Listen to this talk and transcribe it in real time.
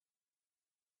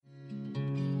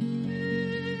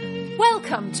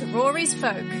Welcome to Roarys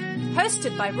Folk,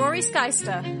 hosted by Rory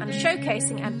Skeister and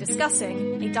showcasing and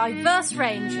discussing a diverse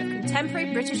range of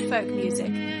contemporary British folk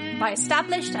music by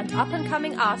established and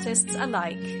up-and-coming artists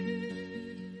alike.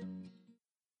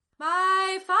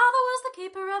 My father was the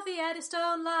keeper of the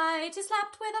Eddystone Light. He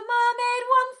slept with a mermaid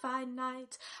one fine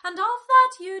night, and of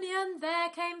that union there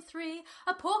came three,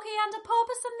 a porky and a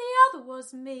porpoise, and the other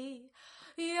was me.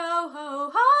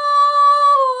 Yo-ho-ho,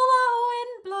 the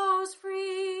wind blows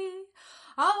free,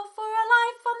 oh, for a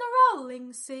life on the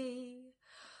rolling sea.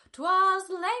 'Twas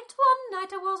late one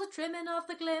night, I was a-trimming of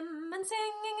the glim, and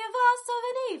singing a verse of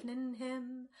an evening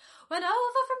hymn, when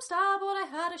over from starboard I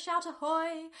heard a shout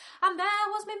ahoy, and there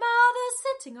was me mother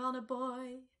sitting on a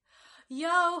buoy.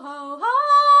 Yo-ho-ho,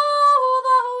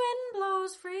 the wind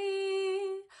blows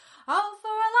free, oh,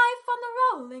 for a life on the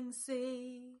rolling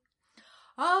sea.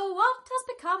 Oh, what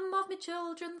has become of me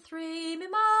children three? Me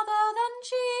mother then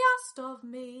she asked of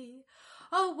me.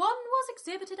 Oh, one was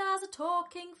exhibited as a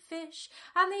talking fish,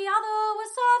 and the other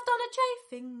was served on a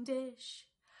chafing dish.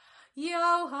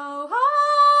 Yo-ho-ho,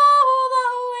 the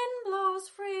wind blows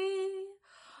free,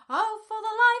 oh, for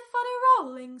the life on a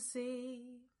rolling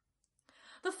sea.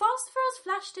 The phosphorus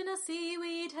flashed in her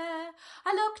seaweed hair.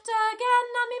 I looked again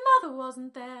and me mother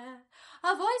wasn't there.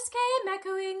 A voice came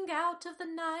echoing out of the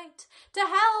night, to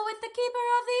hell with the keeper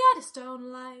of the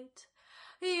Eddystone Light.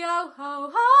 Yo-ho-ho,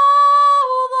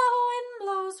 the wind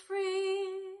blows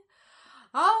free,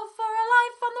 oh, for a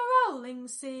life on the rolling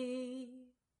sea.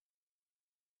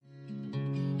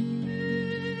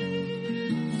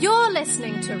 You're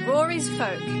listening to Roarys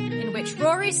Folk, in which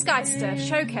Rory Skeister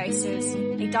showcases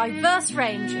a diverse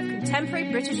range of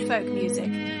contemporary British folk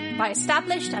music by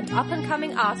established and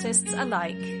up-and-coming artists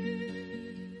alike.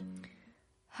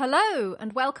 Hello,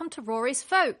 and welcome to Roarys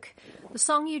Folk. The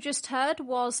song you just heard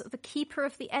was The Keeper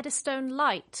of the Eddystone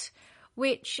Light,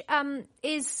 which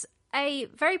is a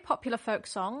very popular folk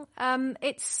song.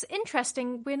 It's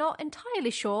interesting, we're not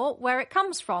entirely sure where it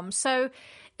comes from. So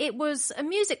it was a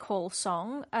music hall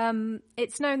song.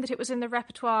 It's known that it was in the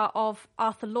repertoire of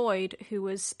Arthur Lloyd, who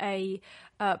was a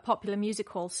popular music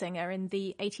hall singer in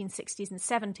the 1860s and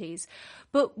 70s.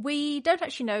 But we don't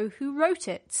actually know who wrote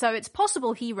it. So it's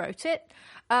possible he wrote it,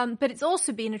 but it's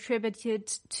also been attributed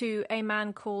to a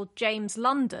man called James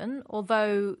London,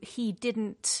 although he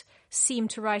didn't seem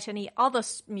to write any other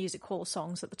music hall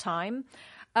songs at the time,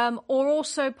 or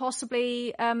also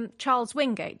possibly Charles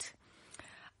Wingate.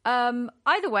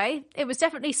 Either way, it was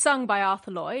definitely sung by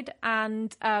Arthur Lloyd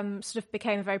and sort of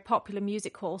became a very popular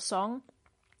music hall song.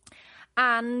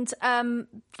 And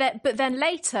but then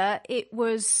later it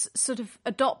was sort of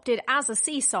adopted as a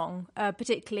sea song,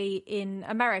 particularly in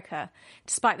America,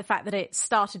 despite the fact that it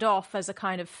started off as a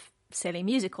kind of silly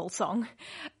musical song.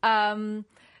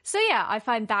 So yeah, I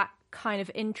find that kind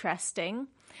of interesting.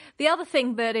 The other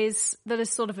thing that is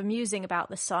sort of amusing about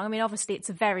this song, I mean, obviously it's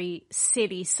a very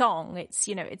silly song. It's,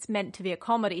 you know, it's meant to be a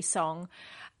comedy song.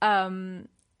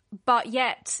 But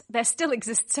yet there still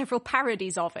exist several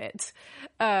parodies of it.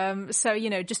 So, you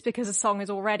know, just because a song is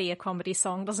already a comedy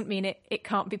song doesn't mean it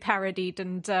can't be parodied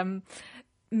and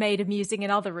made amusing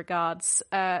in other regards.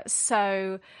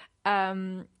 So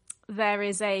there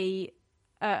is a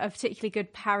particularly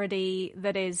good parody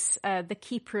that is The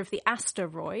Keeper of the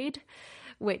Asteroid,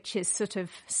 which is sort of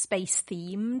space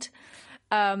themed.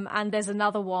 And there's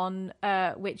another one,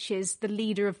 which is The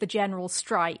Leader of the General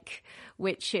Strike,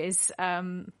 which is,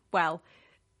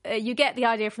 you get the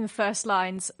idea from the first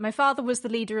lines. My father was the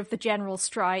leader of the General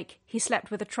Strike. He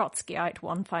slept with a Trotskyite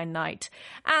one fine night.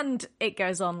 And it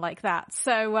goes on like that.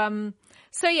 So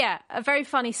yeah, a very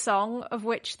funny song of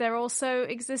which there also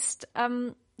exist,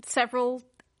 several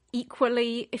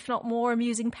equally, if not more,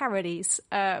 amusing parodies,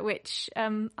 which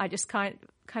I just kind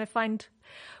of find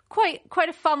quite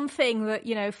a fun thing that,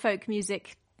 you know, folk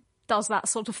music does that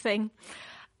sort of thing.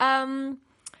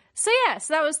 So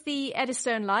that was the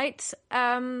Eddystone Light.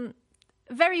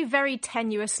 Very, very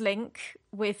tenuous link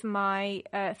with my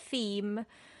theme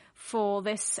for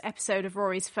this episode of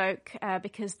Roarys Folk,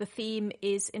 because the theme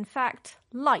is in fact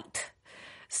light.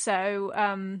 So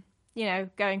you know,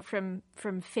 going from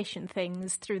fish and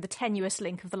things through the tenuous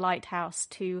link of the lighthouse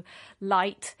to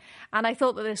light. And I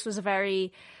thought that this was a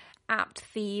very apt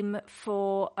theme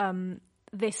for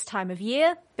this time of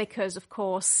year, because of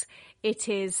course it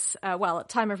is, at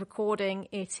time of recording,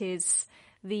 it is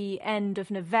the end of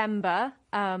November.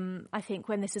 I think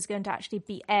when this is going to actually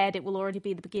be aired, it will already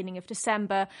be the beginning of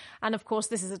December. And of course,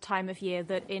 this is a time of year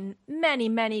that in many,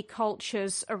 many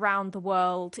cultures around the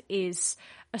world is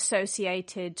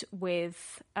associated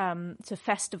with to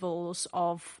festivals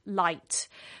of light,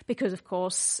 because of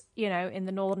course, you know, in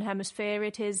the Northern Hemisphere,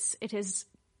 it is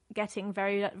getting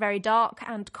very, very dark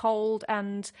and cold,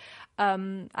 and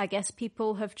I guess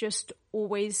people have just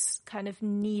always kind of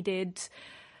needed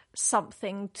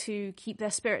something to keep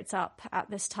their spirits up at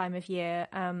this time of year.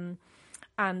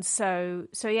 And so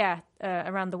yeah,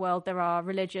 around the world there are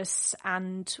religious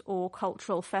and or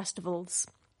cultural festivals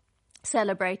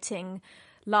celebrating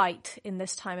light in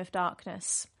this time of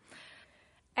darkness.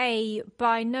 A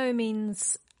by no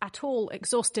means at all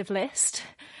exhaustive list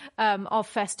of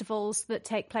festivals that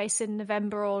take place in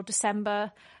November or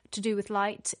December to do with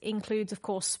light includes, of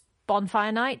course,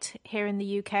 Bonfire Night here in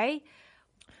the UK.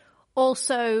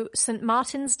 Also, St.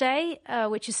 Martin's Day,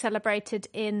 which is celebrated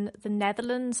in the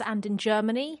Netherlands and in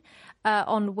Germany,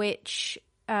 on which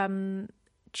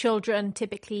children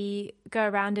typically go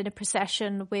around in a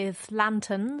procession with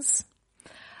lanterns.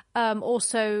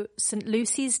 Also, St.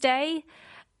 Lucy's Day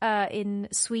in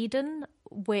Sweden,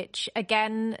 which,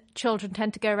 again, children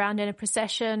tend to go around in a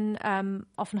procession,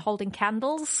 often holding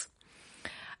candles.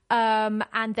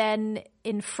 And then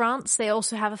in France, they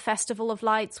also have a festival of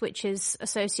lights, which is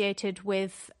associated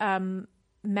with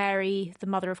Mary, the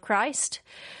Mother of Christ.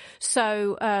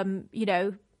 So, you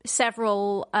know,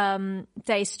 several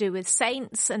days to do with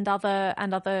saints and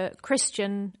other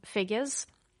Christian figures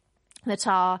that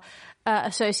are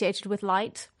associated with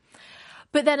light.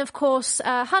 But then, of course,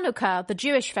 Hanukkah, the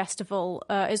Jewish festival,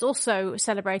 is also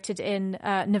celebrated in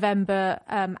November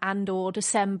and or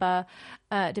December,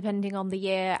 depending on the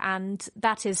year. And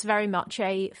that is very much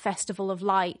a festival of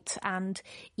light. And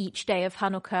each day of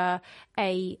Hanukkah,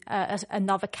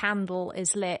 another candle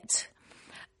is lit.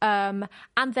 And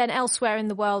then elsewhere in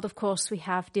the world, of course, we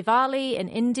have Diwali in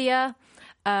India.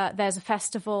 There's a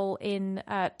festival in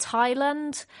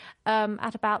Thailand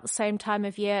at about the same time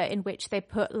of year in which they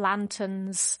put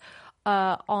lanterns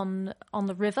on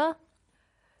the river.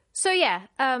 So yeah,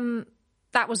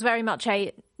 that was very much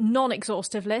a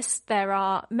non-exhaustive list. There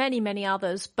are many, many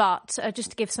others, but just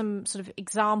to give some sort of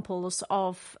examples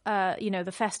of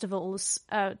the festivals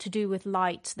to do with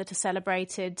light that are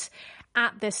celebrated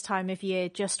at this time of year,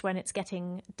 just when it's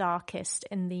getting darkest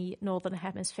in the Northern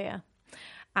Hemisphere.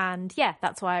 And yeah,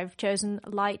 that's why I've chosen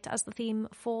light as the theme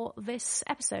for this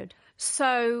episode.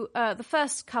 So the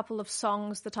first couple of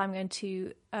songs that I'm going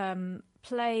to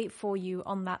play for you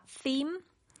on that theme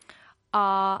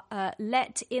are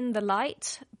Let in the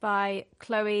Light by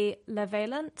Chloe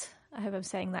Levaillant. I hope I'm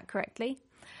saying that correctly.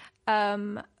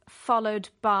 Followed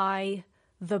by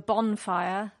The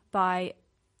Bonfire by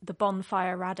the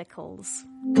Bonfire Radicals.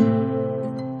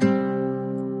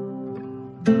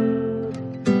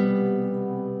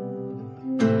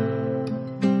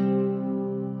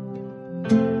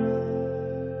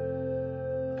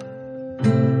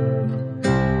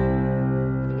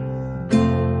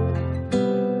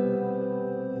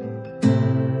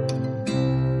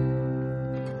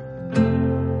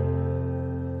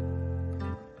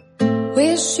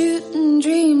 We're shooting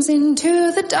dreams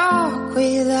into the dark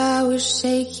with our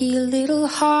shaky little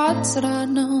hearts, and our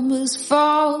numbers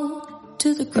fall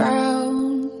to the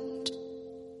ground.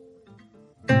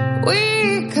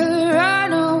 We could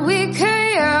run or we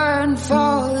could yearn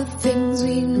for the things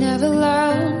we've never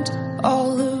learned,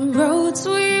 all the roads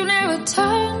we've never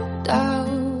turned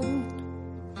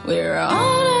down. We're on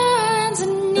our hands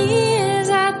and knees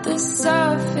at the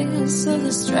surface of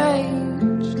the strange.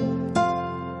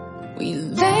 We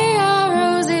lay our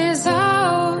roses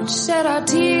out, shed our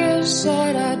tears,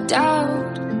 shed our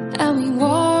doubt, and we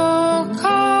walk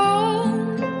on.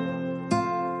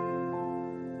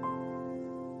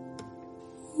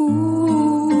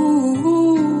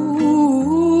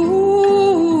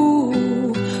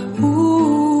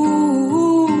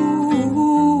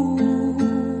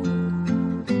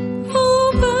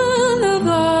 Open the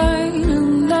blind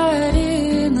and let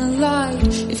in the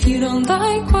light. If you don't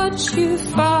like what you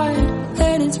find,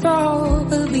 then it's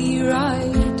probably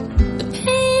right. The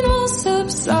pain will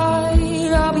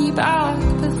subside, I'll be back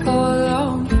before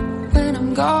long. When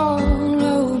I'm gone,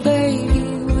 oh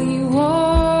baby, will you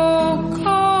walk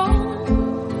on?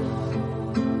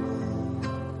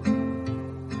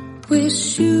 We're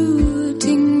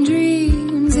shooting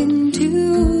dreams into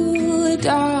the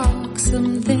dark,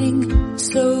 something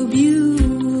so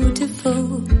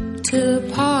beautiful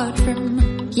to part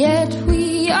from, yet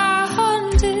we are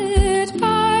haunted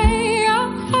by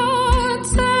our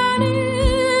hearts, and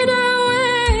it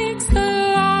awakes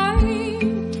the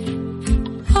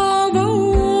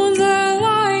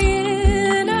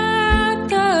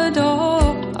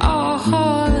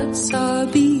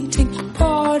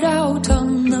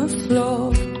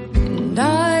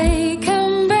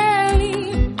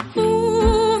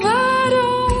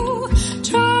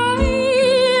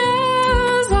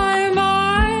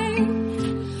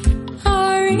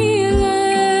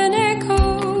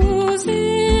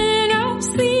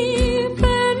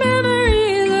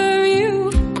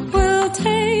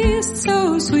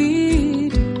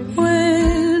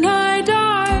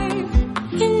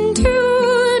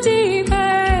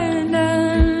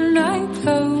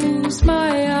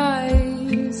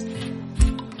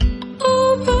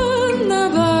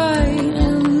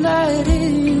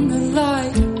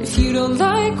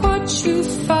you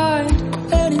fight,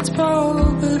 then it's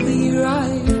probably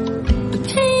right. The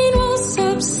pain will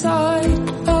subside,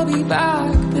 I'll be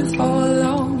back before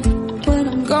long. When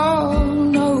I'm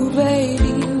gone, oh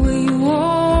baby, will you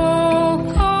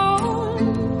walk on?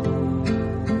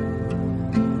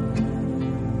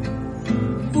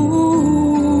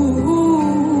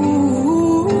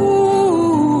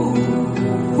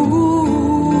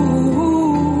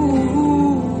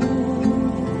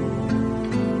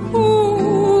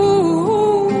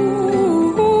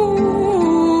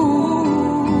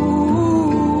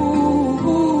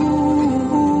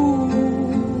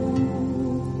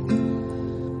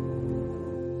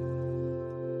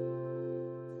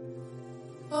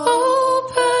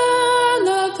 Open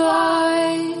the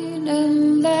blind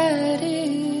and let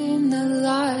in the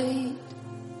light.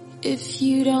 If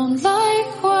you don't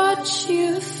like what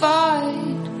you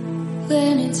find,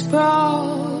 then it's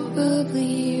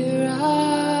probably right.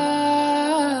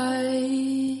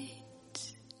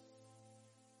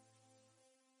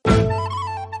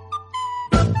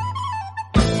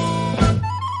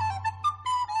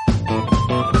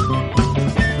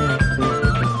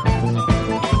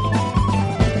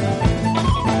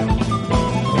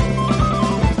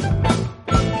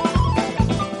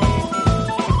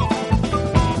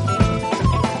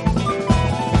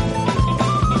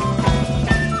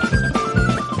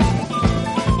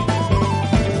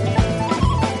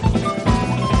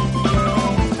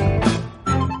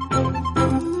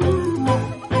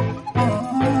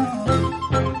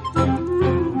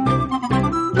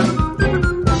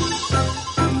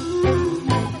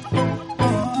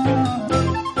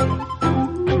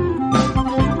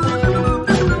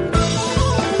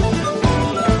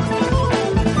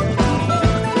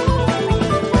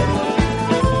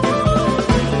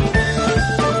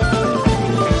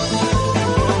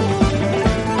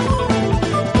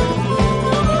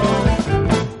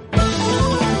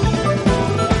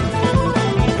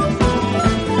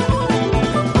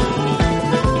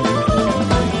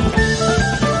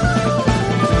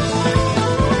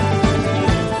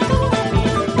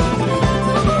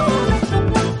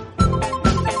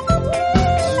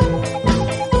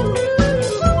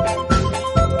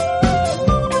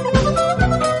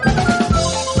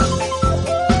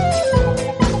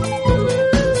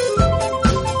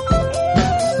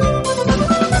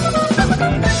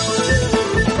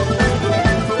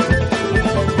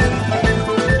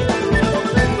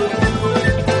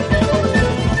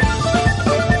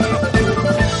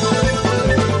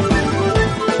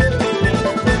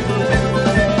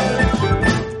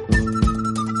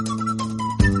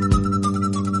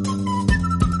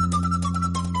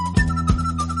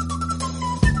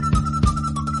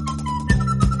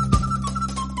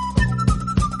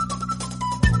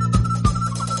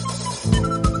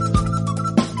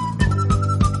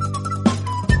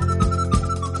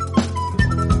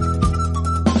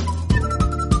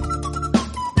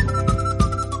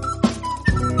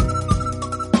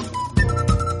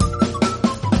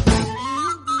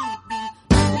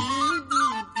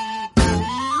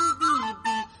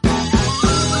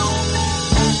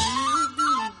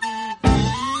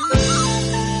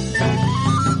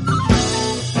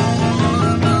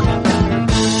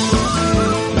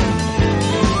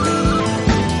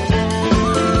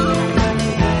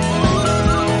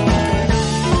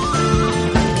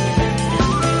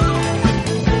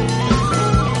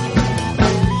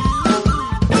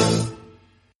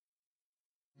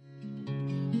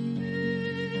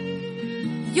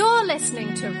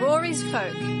 Listening to Roarys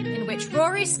Folk, in which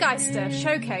Rory Skyster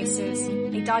showcases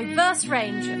a diverse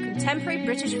range of contemporary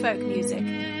British folk music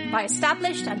by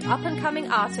established and up-and-coming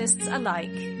artists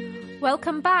alike.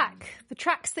 Welcome back. The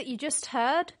tracks that you just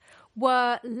heard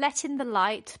were Let in the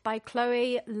Light by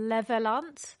Chloe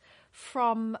Levelant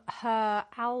from her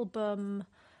album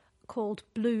called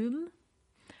Bloom,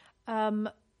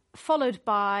 followed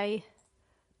by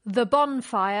The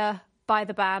Bonfire by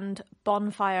the band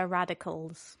Bonfire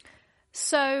Radicals.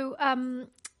 So,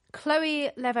 Chloe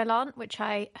Levelant, which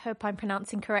I hope I'm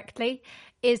pronouncing correctly,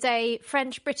 is a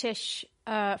French-British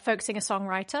folk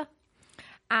singer-songwriter,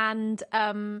 and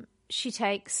she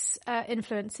takes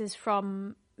influences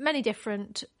from many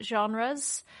different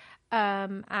genres,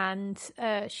 and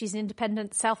she's an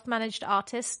independent, self-managed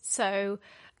artist, so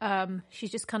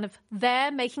she's just kind of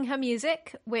there making her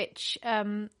music, which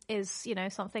is, you know,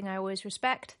 something I always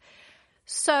respect.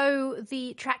 So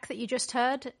the track that you just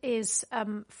heard is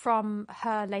from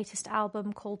her latest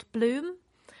album called Bloom,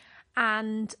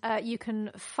 and you can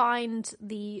find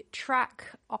the track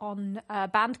on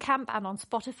Bandcamp and on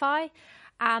Spotify,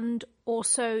 and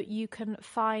also you can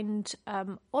find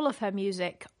all of her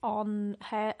music on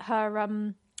her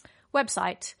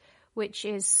website, which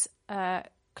is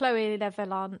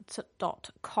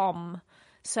chloelevelant.com.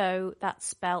 So that's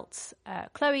spelt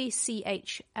Chloe,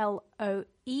 CHLOE,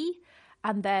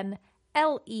 and then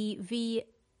LEVAILLANT,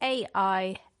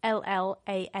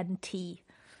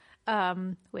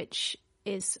 which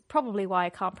is probably why I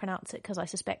can't pronounce it, because I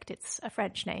suspect it's a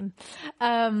French name.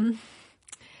 But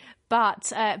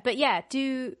yeah,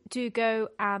 do go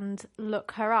and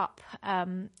look her up.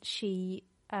 She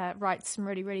writes some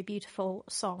really, really beautiful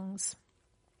songs.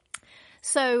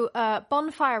 So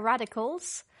Bonfire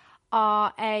Radicals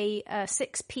are a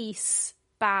 6-piece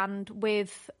band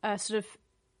with sort of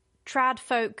trad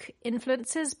folk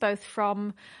influences, both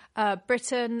from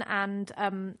Britain and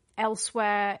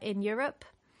elsewhere in Europe.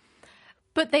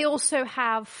 But they also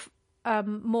have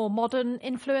more modern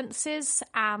influences,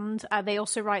 and they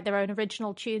also write their own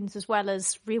original tunes as well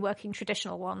as reworking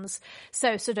traditional ones.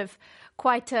 So sort of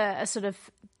quite a sort of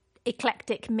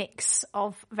eclectic mix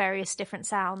of various different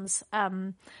sounds.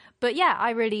 But yeah,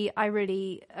 I really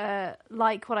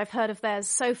like what I've heard of theirs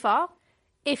so far.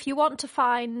 If you want to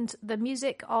find the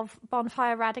music of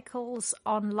Bonfire Radicals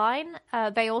online,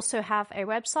 they also have a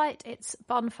website. It's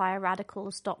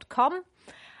bonfireradicals.com.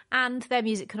 And their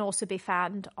music can also be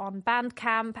found on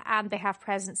Bandcamp, and they have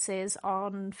presences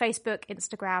on Facebook,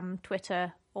 Instagram,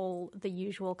 Twitter, all the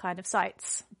usual kind of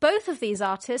sites. Both of these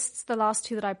artists, the last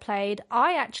two that I played,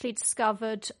 I actually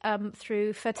discovered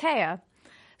through Fatea.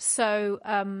 So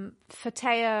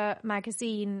Fatea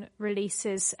magazine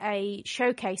releases a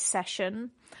showcase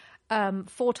session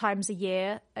 4 times a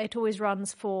year. It always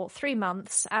runs for 3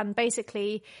 months, and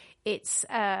basically it's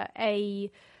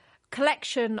a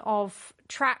collection of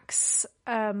tracks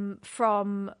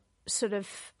from sort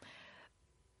of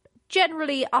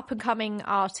generally up-and-coming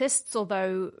artists,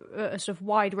 although a sort of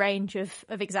wide range of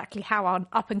exactly how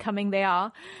up-and-coming they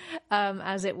are,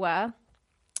 as it were.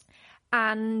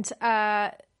 And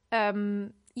yeah,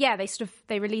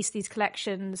 they release these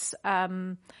collections.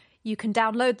 You can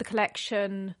download the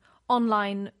collection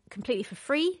online completely for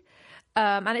free,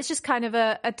 and it's just kind of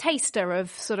a taster of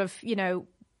sort of, you know,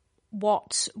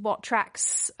 what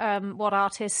tracks, what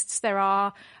artists there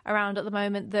are around at the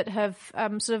moment that have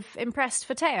sort of impressed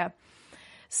Fatea.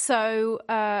 So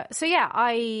yeah,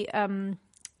 I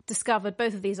discovered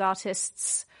both of these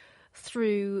artists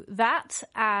through that,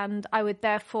 and I would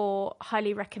therefore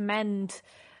highly recommend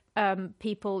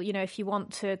people, you know, if you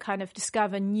want to kind of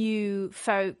discover new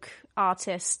folk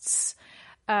artists,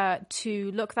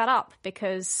 to look that up,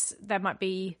 because there might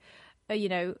be, you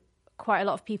know, quite a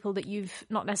lot of people that you've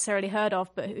not necessarily heard of,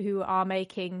 but who are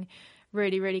making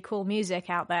really, really cool music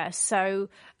out there. So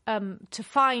to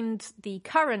find the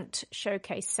current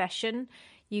showcase session,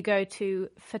 you go to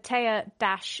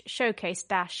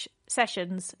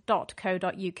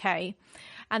fatea-showcase-sessions.co.uk,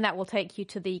 and that will take you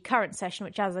to the current session,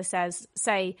 which, as I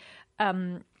say,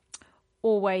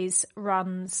 always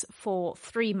runs for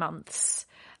 3 months.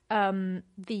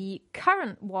 The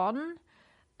current one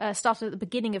started at the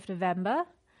beginning of November,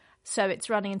 so it's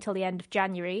running until the end of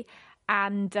January.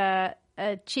 And a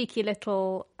cheeky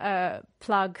little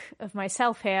plug of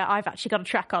myself here, I've actually got a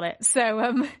track on it.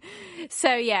 So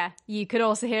yeah, you could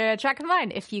also hear a track of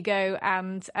mine if you go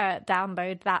and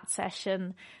download that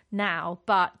session now.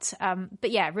 But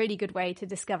yeah, really good way to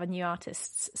discover new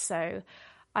artists. So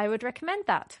I would recommend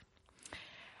that.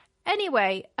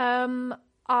 Anyway,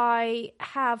 I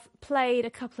have played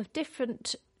a couple of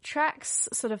different tracks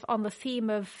sort of on the theme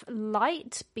of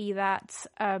light, be that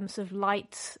sort of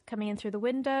light coming in through the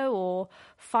window or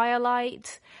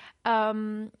firelight.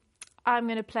 I'm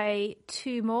going to play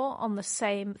 2 more on the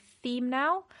same theme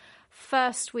now.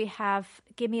 First we have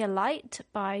Gimme a Light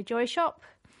by Joy Shop,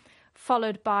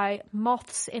 followed by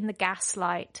Moths in the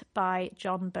Gaslight by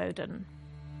John Bowden.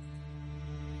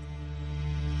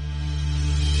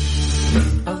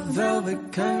 A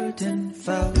velvet curtain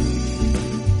fell,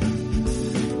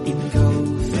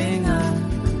 engulfing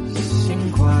us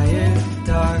in quiet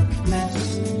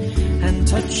darkness, and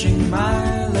touching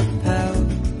my lapel,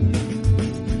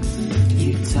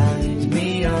 you tied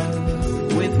me up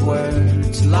with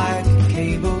words like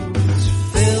cables,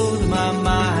 filled my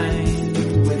mind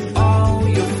with all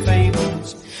your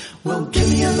fables. Well, give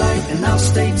me a light and I'll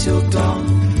stay till dawn.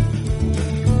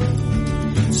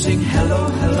 Sing hello,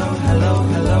 hello, hello,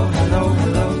 hello, hello,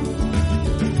 hello.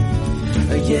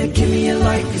 Yeah, give me a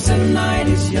light, 'cause the night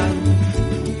is young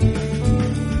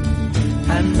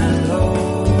and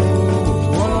mellow.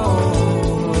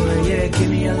 Yeah, give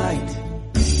me a light.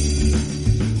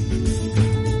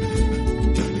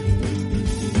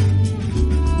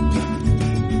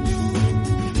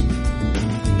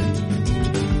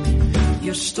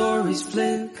 Your stories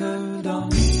flickered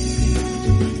on,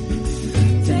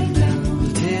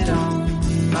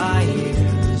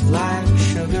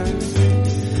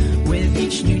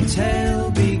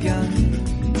 tale begun.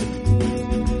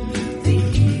 The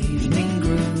evening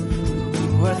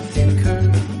grew a thicker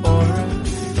aura.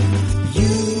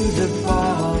 You the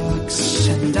box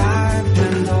and I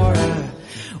Pandora.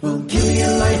 Well, give me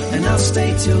a light and I'll stay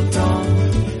till dawn.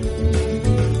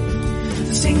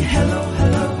 Sing hello,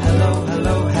 hello, hello,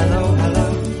 hello, hello, hello.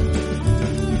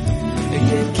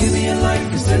 Yeah, give me a light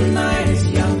 'cause the night is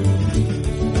young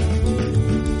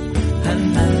and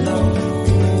mellow.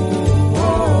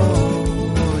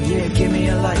 Oh, yeah, give me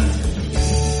a light.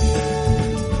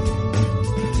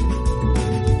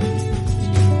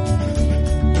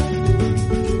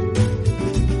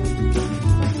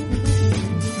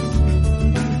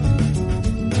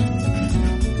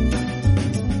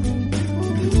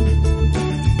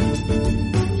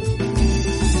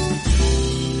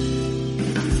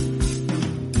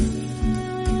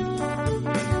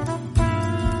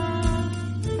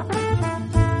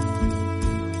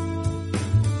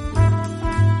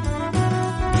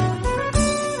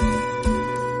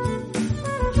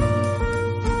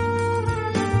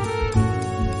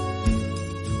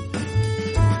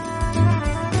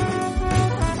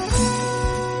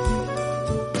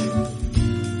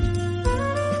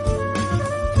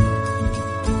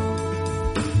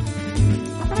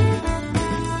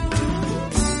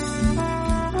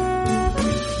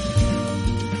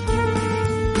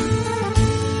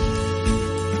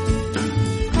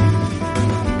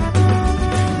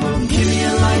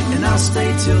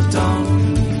 Stay till dawn.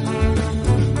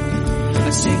 I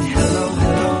sing hello,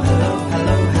 hello, hello,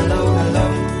 hello, hello, hello.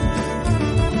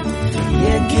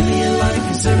 Yeah, give me a light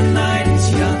 'cause the night is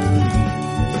young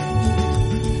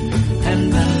and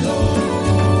mellow.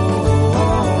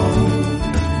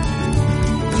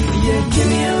 Yeah, give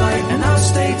me a light and I'll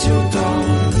stay till dawn.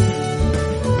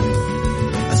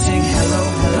 I sing hello,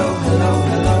 hello, hello,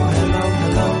 hello, hello,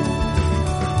 hello.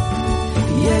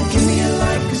 Yeah, give me a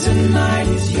light 'cause the night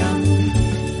is young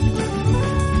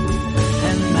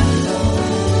and mellow.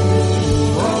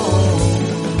 Oh,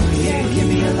 yeah, give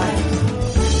me a light.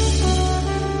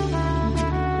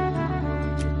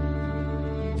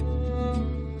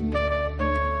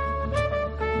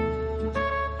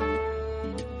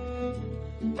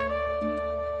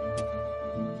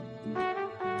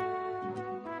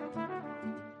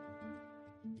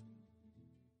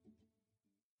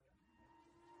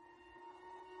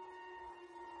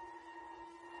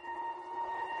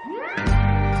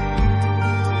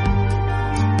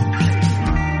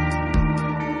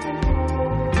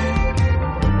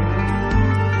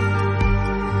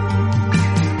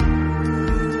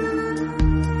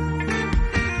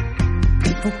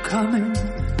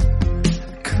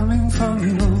 Coming from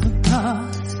the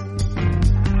overpass.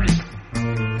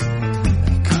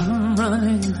 Come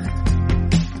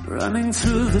running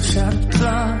through the shattered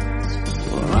glass,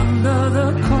 or under the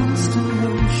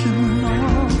constellation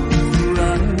of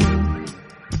Orion.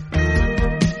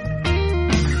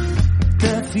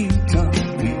 Their feet are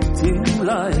beating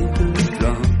like a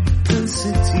drum. The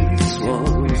city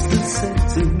swallows the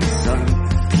setting sun.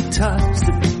 The ties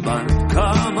that bind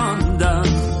come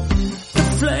undone.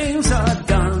 Flames are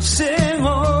dancing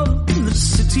on the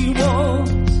city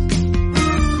walls.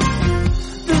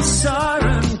 The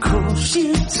siren calls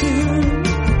you to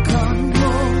the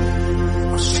carnival.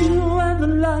 I'll see you when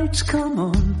the lights come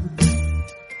on.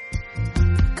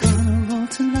 Carnival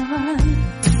tonight.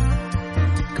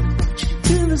 Come watch you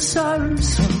to the siren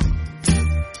song.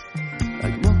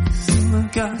 Like moths in the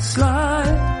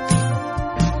gaslight.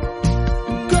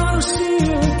 I'm gonna see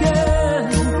you again.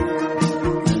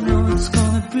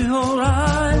 Be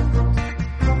alright.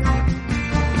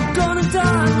 Gonna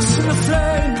dance in the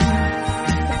flame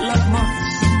like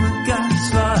moths in the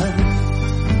gaslight.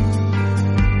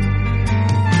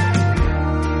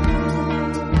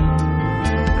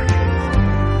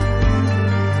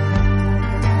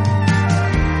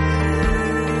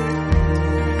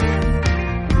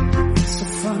 It's so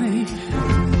funny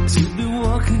to be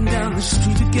walking down the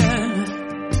street again.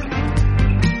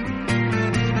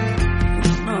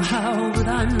 How, but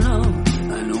I know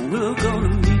we're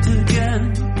gonna meet again.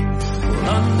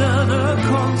 Under the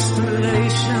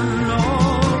constellation of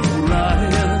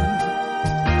Orion.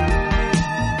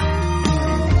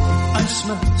 I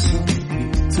smell some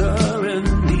bitter in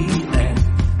the air.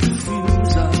 The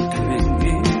fumes are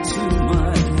clinging to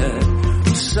my head.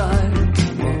 The silent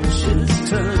watches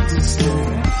turn to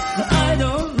stare. I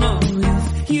don't know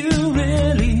if you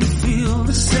really feel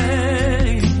the same.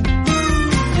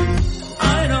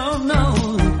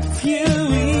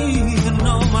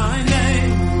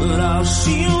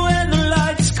 See you when the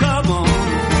lights come on.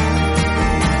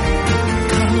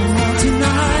 Come on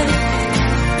tonight.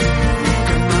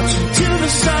 Come out to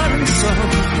the sun.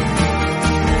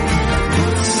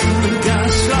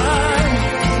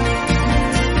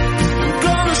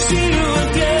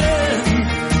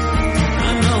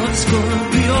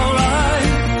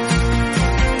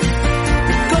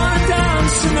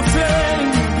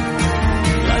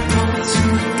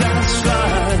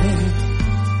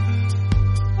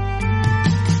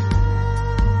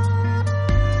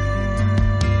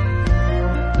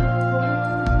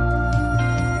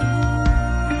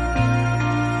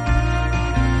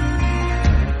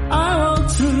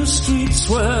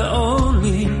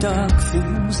 like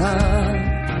things are.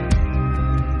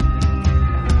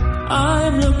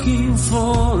 I'm looking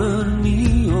for a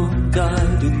neon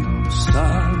guiding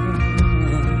star.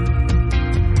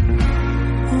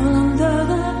 All under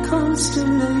that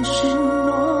constellation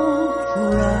of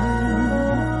Orion.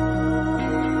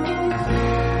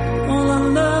 All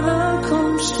under that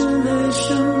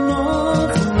constellation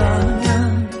of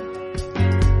Orion.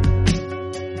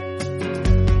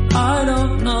 I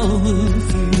don't know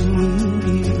if you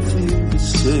really feel the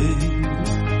same.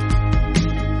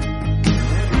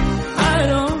 I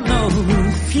don't know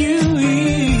if you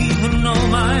even know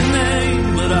my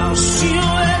name, but I'll see you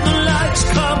when the lights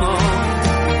come on.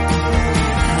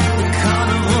 The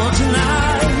carnival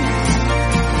tonight,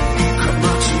 come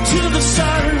marching to the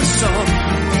siren song.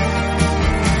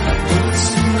 Like bullets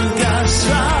in the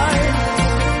gaslight.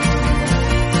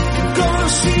 I'm gonna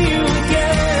see you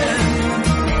again.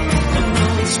 I know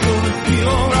it's gonna be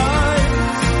alright.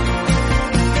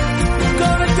 I'm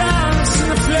gonna dance in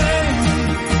the flame.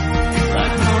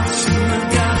 Like moths in the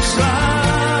gaslight.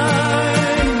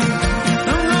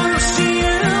 I'm gonna see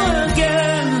you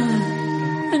again.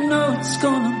 I know it's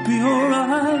gonna be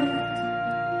alright.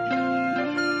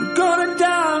 We're gonna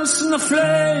dance in the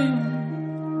flame.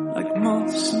 Like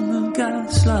moths in the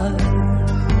gaslight.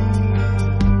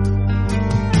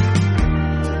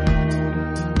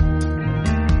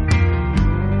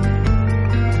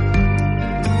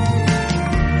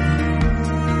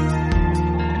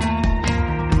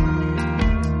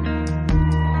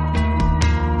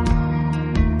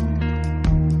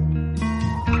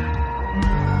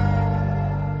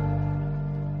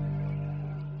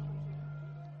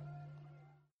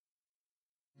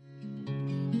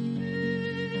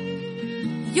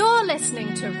 You're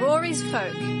listening to Roarys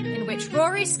Folk, in which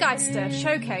Rory Skeister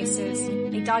showcases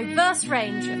a diverse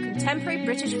range of contemporary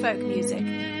British folk music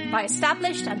by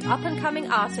established and up-and-coming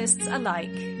artists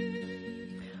alike.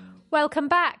 Welcome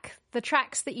back. The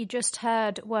tracks that you just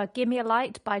heard were Gimme a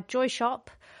Light by Joy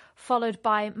Shop, followed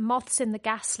by Moths in the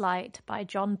Gaslight by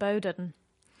John Bowden.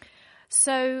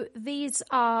 So these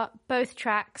are both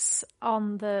tracks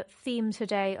on the theme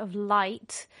today of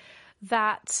light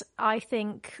that I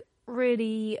think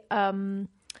really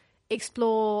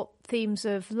explore themes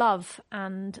of love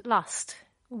and lust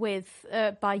with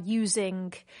by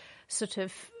using sort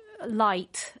of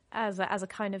light as a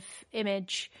kind of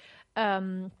image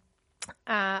or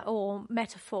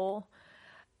metaphor,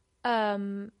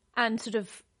 and sort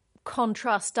of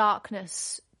contrast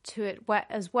darkness to it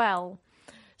as well.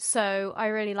 So I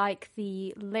really like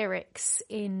the lyrics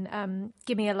in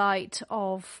Gimme a Light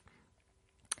of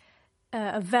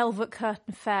a velvet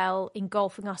curtain fell,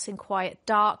 engulfing us in quiet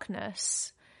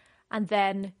darkness, and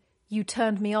then you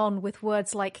turned me on with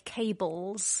words like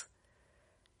cables,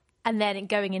 and then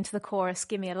going into the chorus,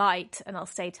 give me a light and I'll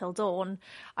stay till dawn.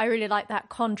 I really like that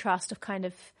contrast of kind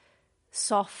of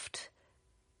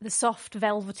the soft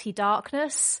velvety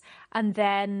darkness, and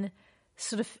then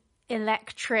sort of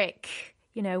electric,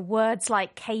 words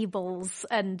like cables,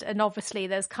 and obviously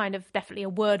there's kind of definitely a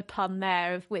word pun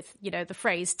there with, the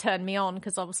phrase turn me on,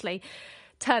 because obviously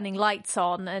turning lights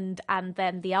on and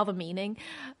then the other meaning.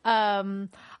 I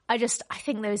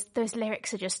think those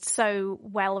lyrics are just so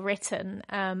well written.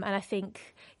 And I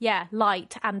think,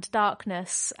 light and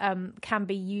darkness can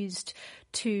be used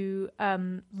to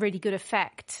really good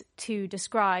effect to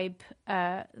describe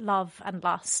love and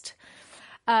lust.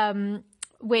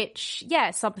 Which,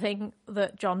 something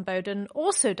that John Bowden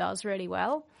also does really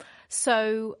well.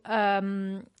 So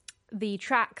the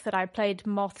track that I played,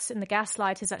 Moths in the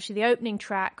Gaslight, is actually the opening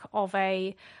track of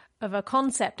a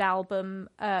concept album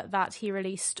that he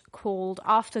released called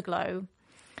Afterglow.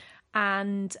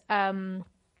 And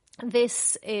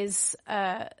this is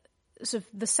sort of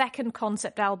the second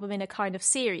concept album in a kind of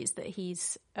series that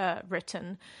he's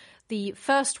written. The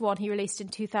first one he released in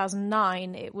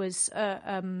 2009, it was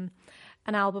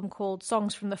an album called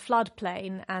Songs from the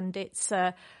Floodplain, and it's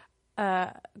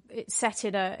set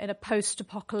in a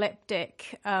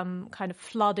post-apocalyptic kind of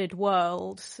flooded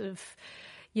world, sort of,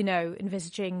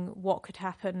 envisaging what could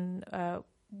happen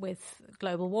with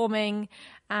global warming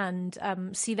and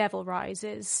sea level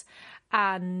rises,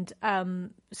 and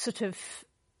sort of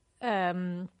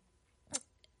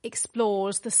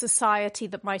explores the society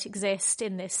that might exist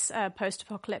in this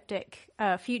post-apocalyptic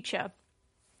future.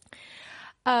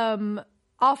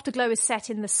 Afterglow is set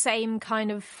in the same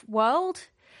kind of world,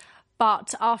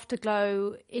 but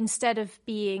Afterglow, instead of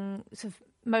being sort of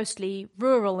mostly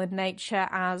rural in nature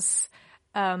as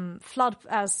Songs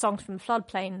from the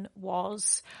Floodplain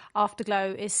was,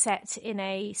 Afterglow is set in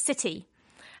a city,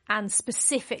 and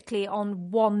specifically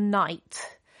on one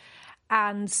night.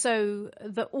 and so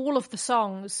all of the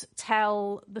songs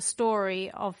tell the story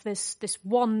of this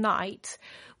one night,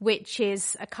 which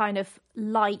is a kind of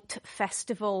light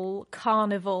festival,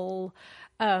 carnival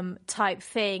type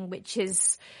thing, which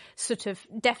is sort of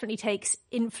definitely takes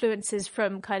influences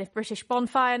from kind of British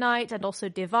Bonfire Night and also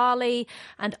Diwali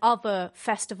and other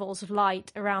festivals of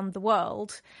light around the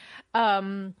world,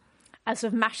 and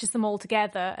sort of mashes them all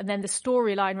together. And then the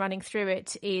storyline running through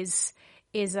it is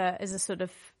a sort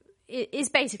of, is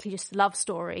basically just a love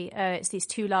story. It's these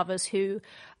two lovers who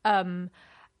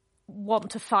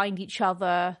want to find each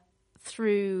other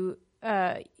through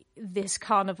this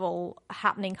carnival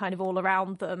happening kind of all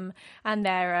around them. And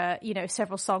there are,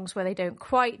 several songs where they don't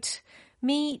quite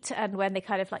meet, and when they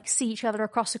kind of like see each other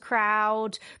across a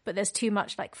crowd, but there's too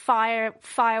much like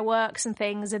fireworks and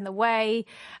things in the way.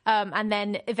 And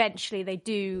then eventually they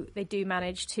do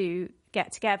manage to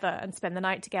get together and spend the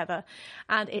night together.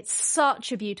 And it's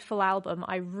such a beautiful album.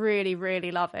 I really,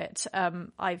 really love it.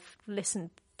 I've listened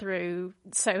through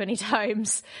so many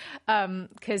times.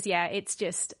 'Cause yeah, it's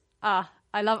just, I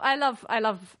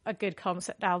love a good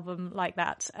concept album like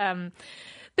that.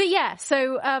 But yeah,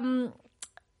 so,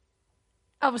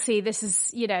 obviously this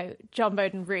is, John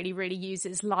Bowden really, really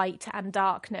uses light and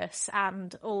darkness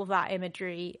and all of that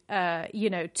imagery,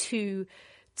 to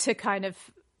kind of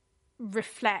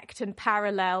reflect and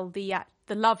parallel the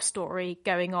love story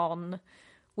going on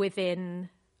within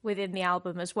the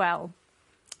album as well.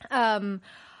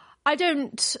 I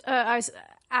don't, as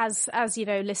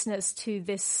listeners to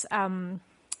this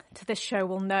show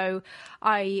will know,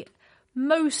 I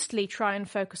mostly try and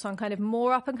focus on kind of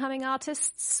more up and coming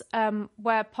artists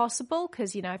where possible,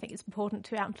 because I think it's important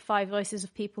to amplify voices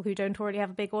of people who don't already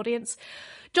have a big audience.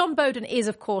 John Bowden is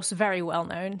of course very well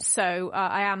known, so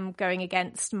I am going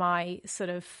against my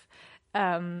sort of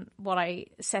what I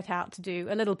set out to do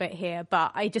a little bit here,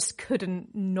 but I just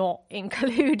couldn't not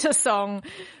include a song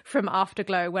from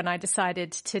Afterglow when I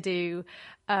decided to do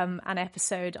an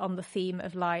episode on the theme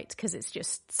of light, because it's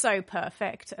just so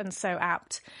perfect and so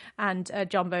apt. And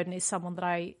John Bowden is someone that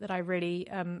I really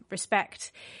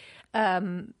respect.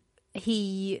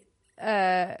 He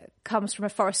comes from a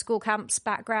forest school camps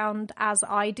background, as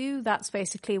I do. That's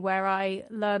basically where I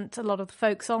learnt a lot of the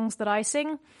folk songs that I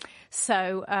sing.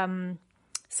 So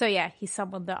yeah, he's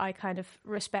someone that I kind of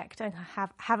respect and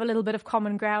have a little bit of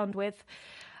common ground with.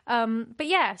 But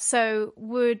yeah, so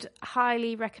would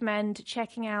highly recommend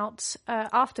checking out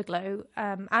Afterglow,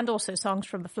 and also songs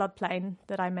from the Floodplain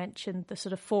that I mentioned, the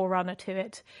sort of forerunner to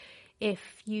it,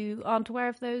 if you aren't aware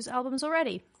of those albums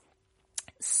already.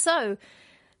 So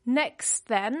next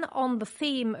then, on the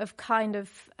theme of kind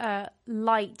of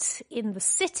light in the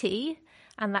city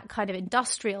and that kind of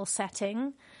industrial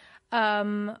setting,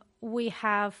 we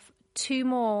have two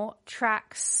more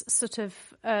tracks sort of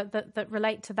that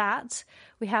relate to that.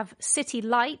 We have City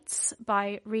Lights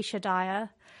by Risha Dyer,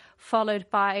 followed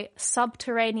by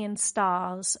Subterranean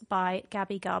Stars by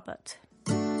Gabby Garbett.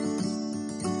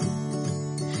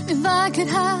 If I could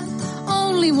have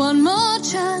only one more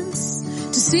chance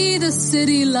to see the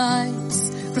city lights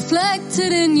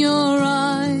reflected in your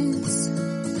eyes,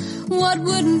 what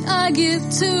wouldn't I give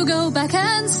to go back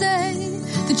and say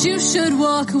that you should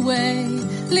walk away,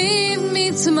 leave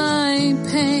me to my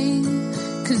pain,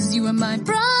 'cause you were my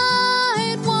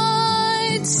bright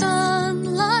white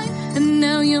sunlight, and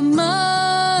now you're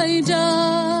my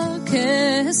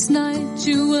darkest night.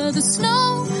 You were the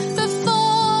snow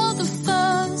before the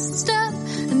first step,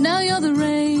 and now you're the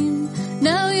rain,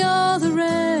 now you're the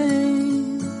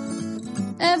rain.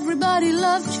 Everybody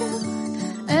loved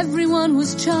you, everyone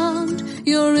was charmed.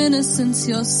 Your innocence,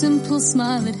 your simple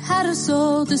smile, it had us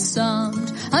all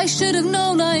disarmed. I should have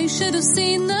known, I should have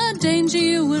seen the danger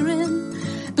you were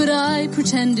in, but I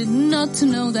pretended not to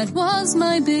know. That was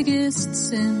my biggest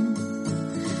sin.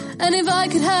 And if I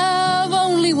could have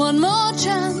only one more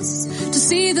chance to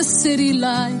see the city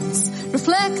lights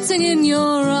reflecting in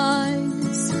your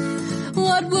eyes,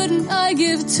 what wouldn't I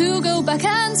give to go back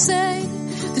and say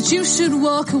that you should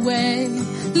walk away,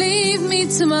 leave me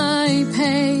to my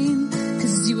pain,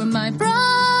 'cause you were my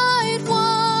bright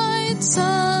white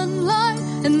sunlight,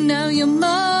 and now you're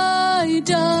my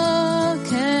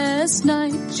darkest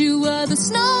night. You were the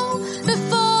snow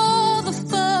before the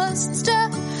first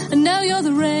step, and now you're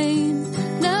the rain,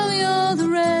 now you're the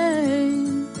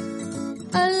rain.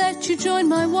 I let you join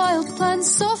my wild plans,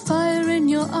 saw fire in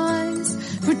your eyes,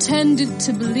 pretended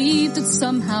to believe that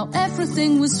somehow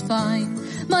everything was fine.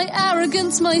 My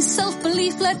arrogance, my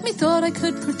self-belief let me thought I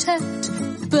could protect,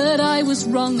 but I was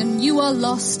wrong and you are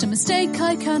lost, a mistake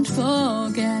I can't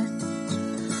forget.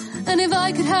 And if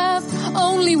I could have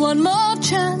only one more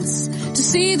chance to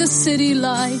see the city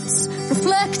lights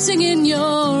reflecting in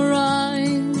your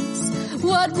eyes.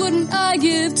 What wouldn't I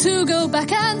give to go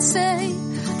back and say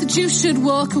that you should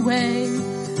walk away,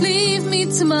 leave me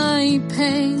to my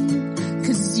pain,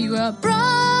 'cause you are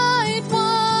bright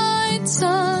white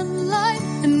sunlight,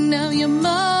 and now you're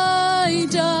my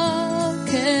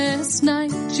darkest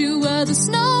night. You were the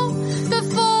snow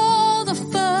before the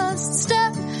first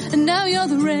step, and now you're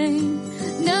the rain,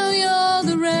 now you're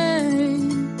the rain.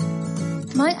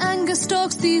 My anger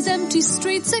stalks these empty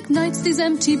streets, ignites these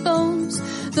empty bones,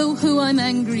 though who I'm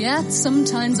angry at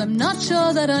sometimes I'm not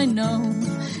sure that I know.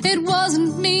 It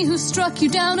wasn't me who struck you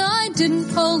down, I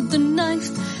didn't hold the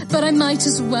knife, but I might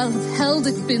as well have held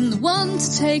it, been the one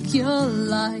to take your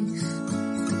life.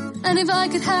 And if I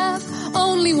could have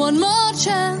only one more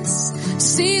chance to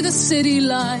see the city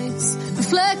lights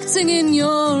reflecting in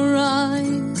your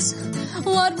eyes,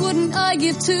 what wouldn't I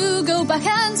give to go back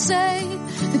and say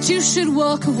that you should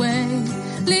walk away,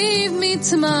 leave me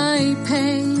to my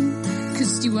pain,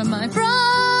 'cause you were my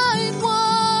bright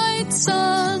white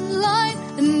sunlight,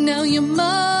 and now you're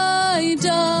my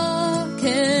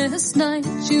darkest night.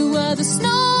 You were the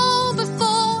snow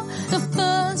before the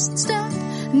first step,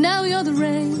 now you're the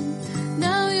rain,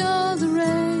 now you're the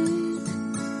rain.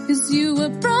 'Cause you were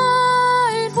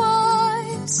bright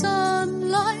white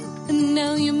sunlight, and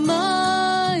now you're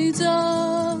my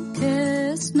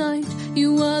darkest night.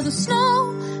 You were the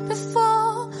snow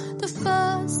before the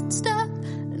first step,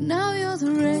 and now you're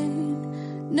the rain,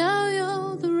 now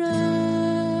you're the rain.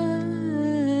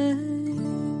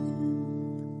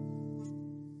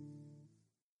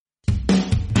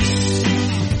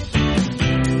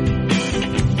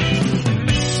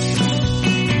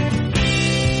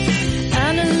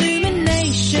 An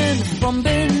illumination from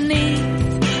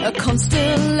beneath, a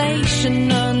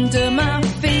constellation under my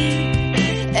feet.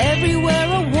 Everywhere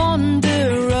I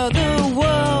wander,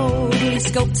 otherworldly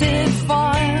sculpted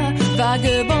fire,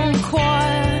 vagabond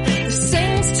choir that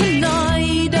sings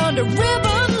tonight under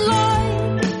ribbon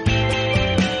light.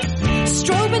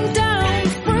 Strobing down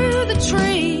through the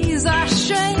trees, I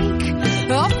shake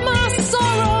off my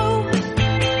sorrow.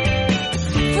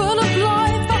 Full of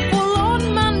life, I fall on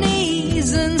my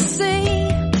knees and see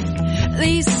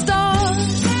these stars.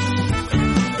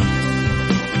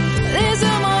 These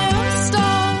are my own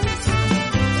stars.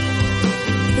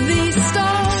 These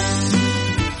stars.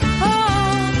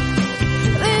 Oh,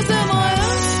 these are my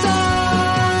own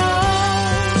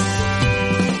stars.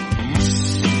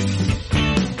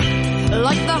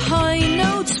 Like the high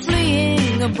notes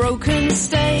fleeing a broken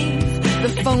stave, the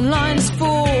phone lines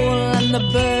fall and the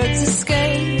birds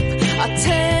escape. I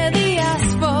tear the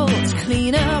asphalt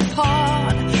clean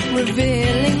apart,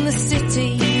 revealing the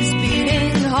city's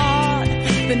beating heart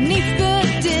beneath the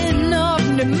din of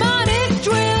pneumatic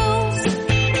drills.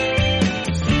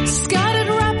 Scattered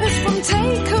wrappers from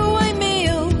takeaway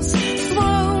meals,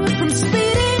 thrown from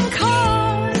speeding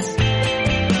cars.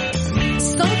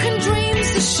 Sunken dreams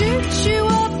to shoot you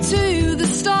up to the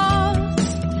stars.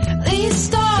 These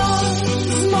stars,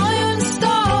 my own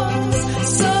stars,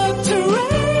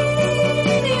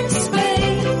 subterranean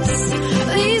space.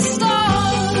 These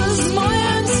stars, my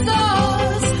own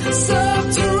stars,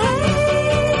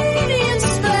 subterranean space.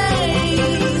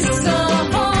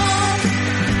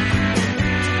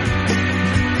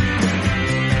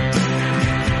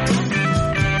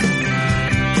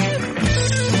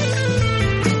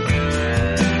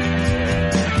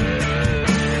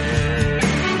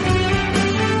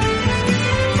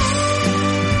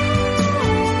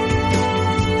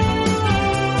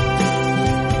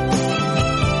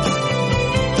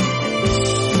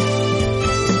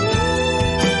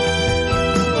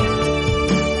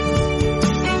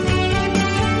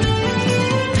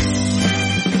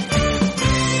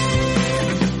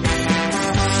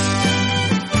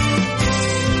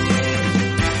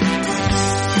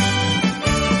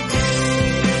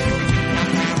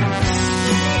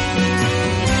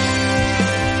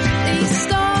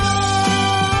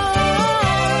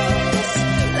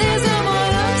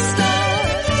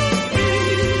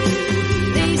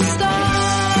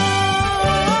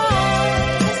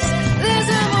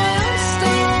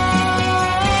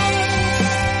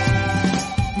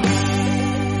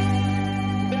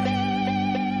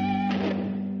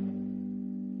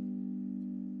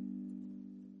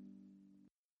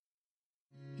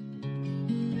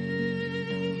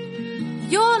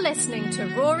 You're listening to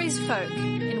Roarys Folk,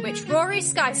 in which Rory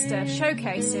Skyster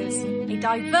showcases a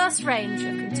diverse range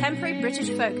of contemporary British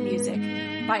folk music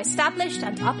by established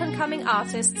and up-and-coming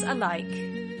artists alike.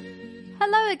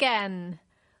 Hello again!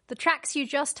 The tracks you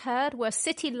just heard were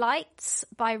City Lights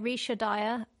by Risha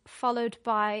Dyer followed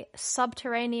by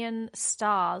Subterranean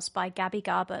Stars by Gabby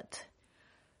Garbett.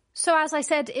 So as I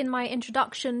said in my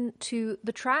introduction to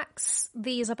the tracks,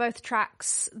 these are both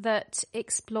tracks that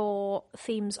explore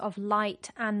themes of light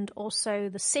and also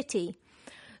the city.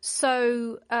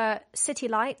 So City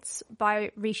Lights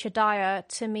by Risha Dyer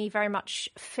to me very much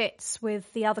fits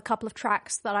with the other couple of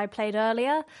tracks that I played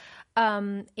earlier,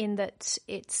 in that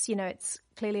it's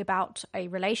clearly about a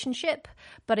relationship,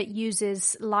 but it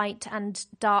uses light and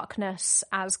darkness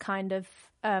as kind of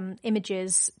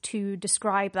images to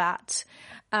describe that.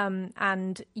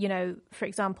 And, for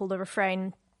example, the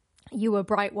refrain, "You were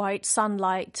bright white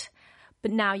sunlight, but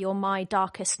now you're my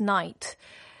darkest night."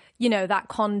 That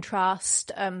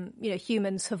contrast,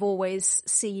 humans have always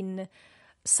seen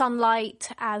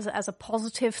sunlight as a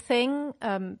positive thing,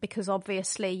 because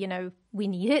obviously, we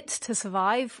need it to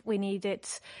survive. We need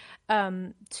it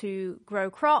to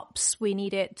grow crops. We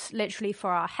need it literally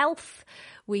for our health.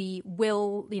 We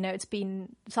will, it's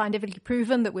been scientifically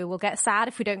proven that we will get sad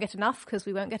if we don't get enough, because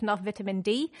we won't get enough vitamin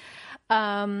D.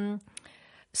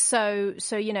 So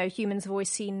humans have always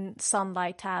seen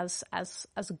sunlight as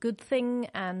a good thing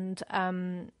and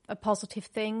a positive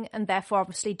thing, and therefore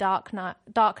obviously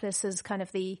darkness is kind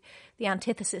of the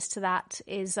antithesis to that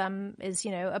is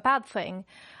a bad thing.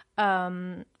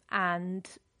 And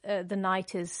the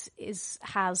night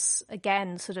has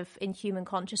again sort of in human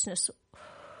consciousness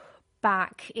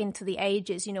back into the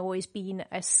ages, always been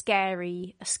a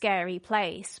scary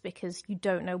place, because you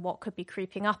don't know what could be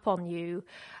creeping up on you.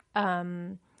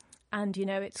 And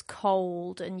it's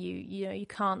cold and you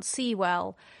can't see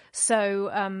well. So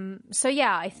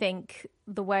yeah, I think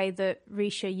the way that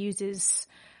Risha uses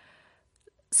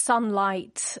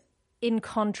sunlight in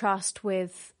contrast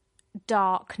with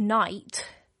dark night,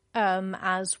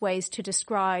 as ways to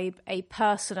describe a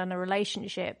person and a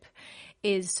relationship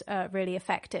is really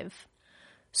effective.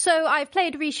 So I've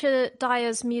played Risha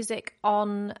Dyer's music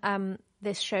on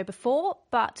this show before,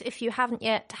 but if you haven't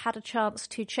yet had a chance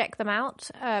to check them out,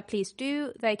 please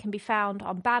do. They can be found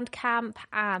on Bandcamp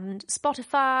and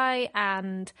Spotify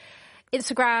and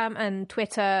Instagram and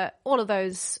Twitter, all of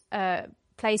those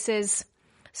places.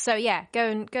 So yeah,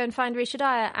 go and find Risha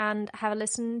Dyer and have a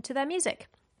listen to their music.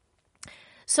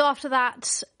 So after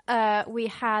that, we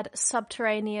had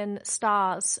Subterranean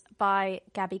Stars by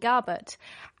Gabby Garbett,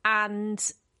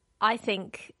 and I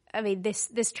think,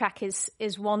 this track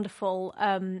is wonderful.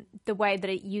 The way that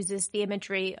it uses the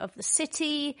imagery of the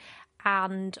city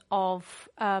and of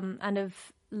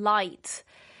light.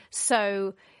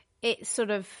 So it's sort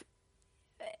of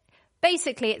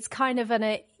basically it's kind of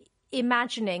an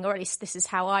imagining, or at least this is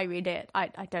how I read it. I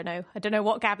don't know. I don't know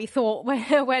what Gabby thought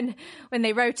when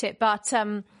they wrote it, but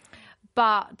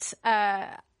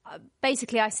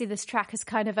basically I see this track as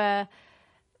kind of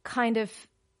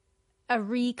a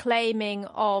reclaiming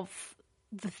of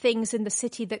the things in the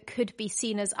city that could be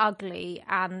seen as ugly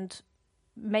and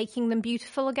making them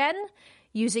beautiful again,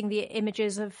 using the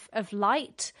images of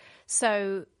light.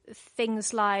 So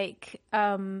things like,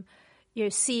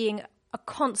 seeing a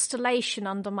constellation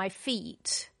under my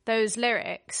feet, those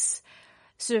lyrics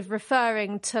sort of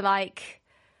referring to like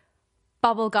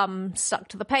bubblegum stuck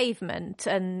to the pavement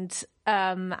and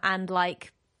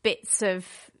like bits of,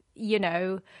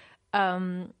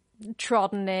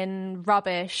 trodden in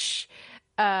rubbish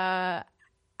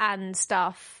and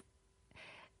stuff,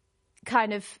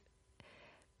 kind of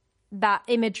that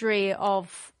imagery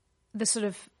of the sort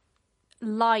of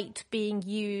light being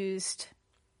used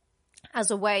as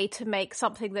a way to make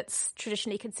something that's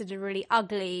traditionally considered really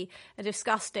ugly and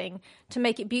disgusting, to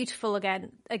make it beautiful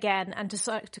again, and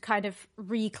to kind of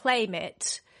reclaim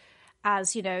it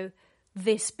as,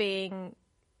 this being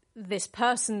this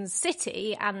person's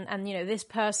city and this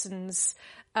person's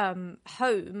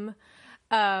home,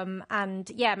 and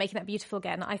yeah, making that beautiful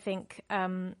again, I think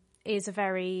is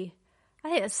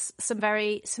there's some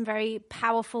very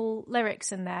powerful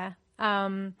lyrics in there,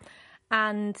 and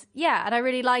I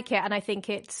really like it, and I think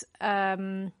it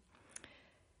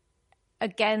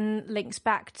again links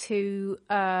back to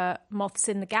Moths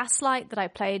in the Gaslight that I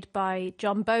played by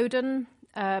John Bowden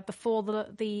before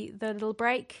the little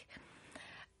break.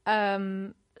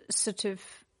 Sort of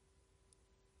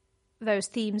those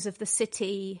themes of the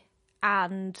city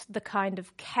and the kind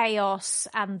of chaos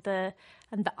and the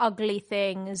ugly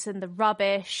things and the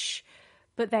rubbish,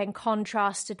 but then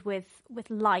contrasted with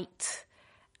light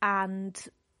and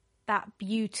that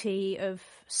beauty of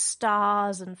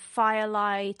stars and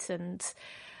firelight and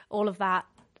all of that.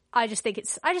 I just think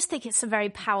it's some very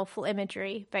powerful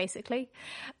imagery, basically.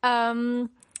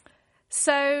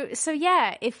 So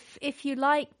yeah, if you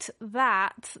liked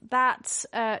that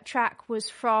track was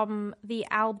from the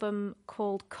album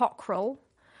called Cockerel,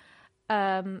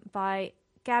 by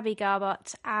Gabby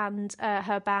Garbut and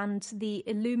her band The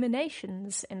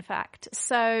Illuminations, in fact.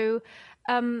 So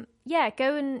yeah,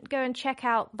 go and check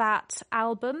out that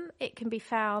album. It can be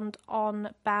found on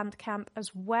Bandcamp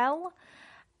as well.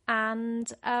 And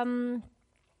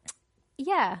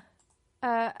yeah,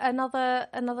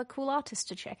 another cool artist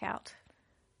to check out.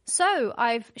 So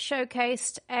I've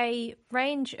showcased a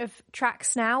range of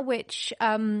tracks now which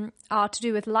are to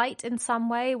do with light in some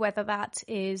way, whether that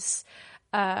is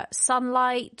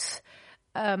sunlight,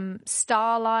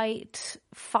 starlight,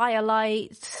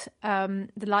 firelight,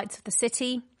 the lights of the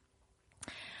city.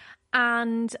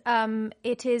 And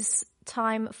it is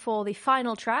time for the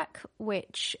final track,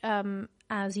 which,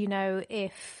 as you know,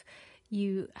 if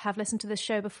you have listened to this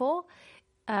show before,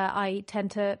 I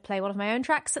tend to play one of my own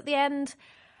tracks at the end.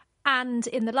 And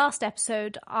in the last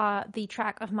episode, the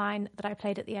track of mine that I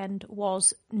played at the end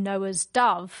was Noah's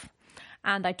Dove.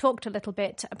 And I talked a little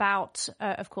bit about,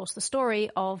 of course, the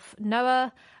story of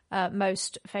Noah,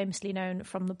 most famously known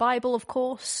from the Bible, of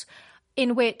course,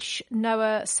 in which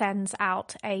Noah sends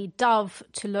out a dove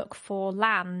to look for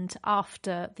land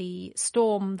after the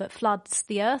storm that floods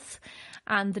the earth.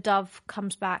 And the dove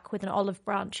comes back with an olive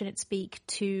branch in its beak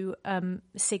to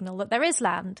signal that there is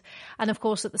land. And of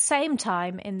course, at the same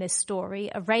time in this story,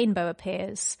 a rainbow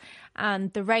appears.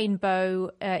 And the rainbow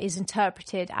is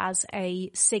interpreted as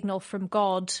a signal from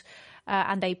God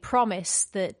and a promise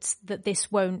that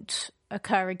this won't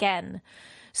occur again.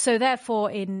 So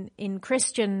therefore, in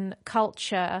Christian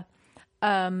culture,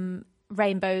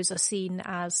 rainbows are seen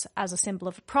as a symbol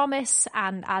of a promise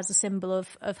and as a symbol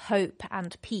of hope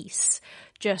and peace,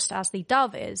 just as the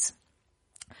dove is.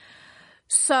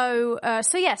 So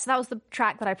yes, that was the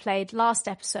track that I played last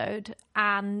episode,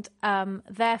 and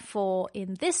therefore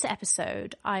in this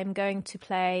episode I'm going to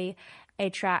play a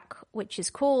track which is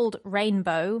called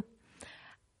Rainbow,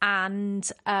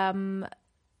 and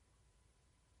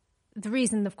the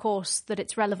reason, of course, that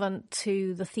it's relevant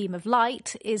to the theme of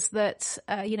light is that,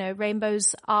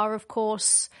 rainbows are, of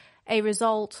course, a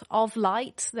result of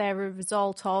light. They're a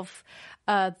result of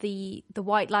the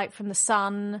white light from the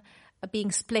sun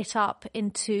being split up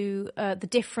into the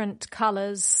different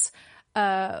colours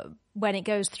when it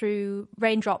goes through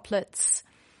rain droplets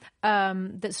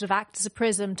that sort of act as a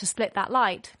prism to split that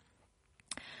light.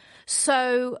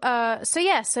 So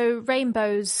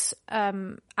rainbows,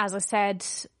 as I said,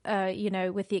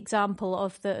 with the example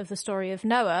of the story of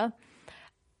Noah,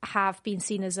 have been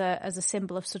seen as a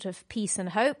symbol of sort of peace and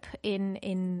hope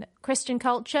in Christian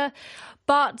culture.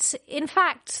 But in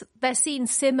fact, they're seen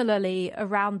similarly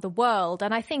around the world.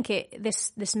 And I think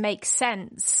this makes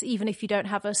sense, even if you don't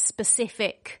have a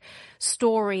specific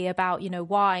story about,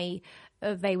 why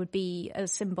they would be a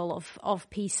symbol of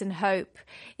peace and hope.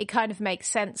 It kind of makes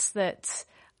sense that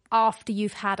after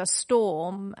you've had a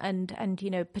storm and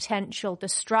potential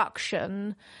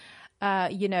destruction,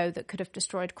 that could have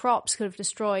destroyed crops, could have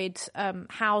destroyed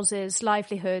houses,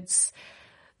 livelihoods,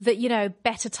 that,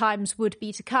 better times would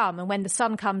be to come. And when the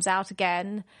sun comes out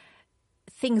again,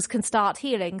 things can start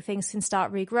healing, things can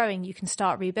start regrowing, you can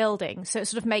start rebuilding. So it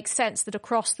sort of makes sense that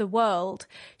across the world,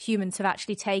 humans have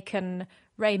actually taken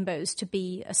rainbows to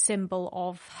be a symbol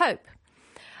of hope.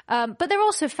 But they're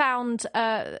also found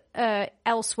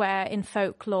elsewhere in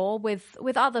folklore with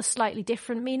other slightly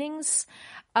different meanings.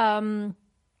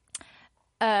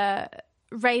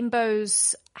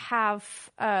 Rainbows have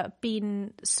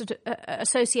been sort of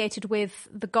associated with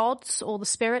the gods or the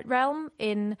spirit realm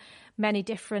in many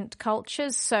different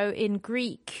cultures. So in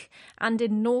Greek and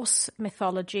in Norse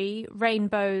mythology,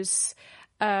 rainbows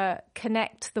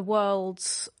connect the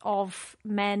worlds of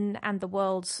men and the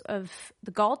worlds of the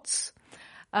gods.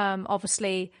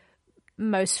 Obviously,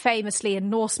 most famously in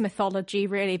Norse mythology,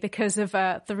 really, because of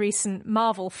the recent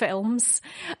Marvel films.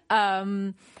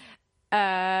 Gods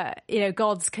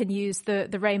can use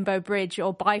the Rainbow Bridge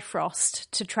or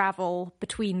Bifrost to travel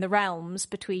between the realms,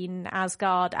 between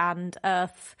Asgard and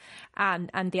Earth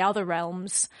and the other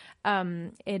realms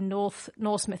in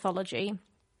Norse mythology.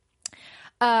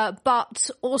 But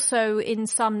also in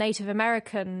some Native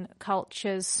American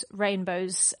cultures,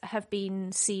 rainbows have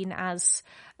been seen as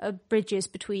bridges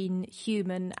between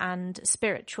human and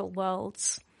spiritual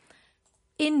worlds.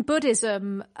 In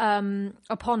Buddhism,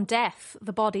 upon death,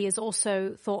 the body is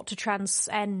also thought to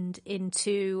transcend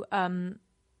into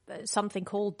something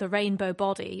called the rainbow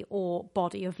body or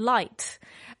body of light,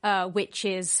 which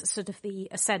is sort of the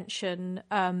ascension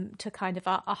to kind of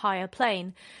a higher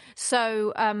plane.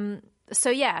 So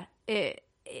yeah,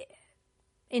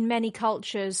 in many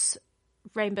cultures,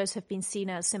 rainbows have been seen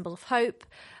as symbols of hope,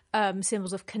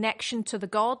 symbols of connection to the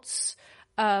gods,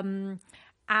 and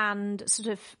sort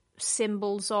of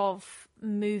symbols of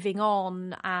moving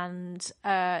on and,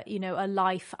 a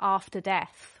life after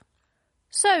death.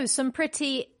 So some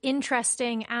pretty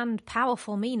interesting and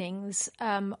powerful meanings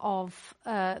of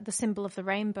the symbol of the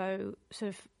rainbow sort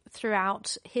of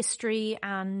throughout history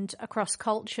and across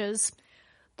cultures.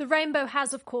 The rainbow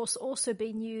has, of course, also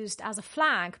been used as a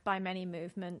flag by many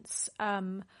movements,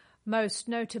 most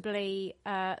notably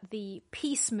the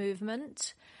peace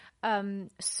movement.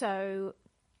 The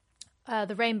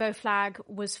rainbow flag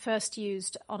was first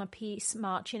used on a peace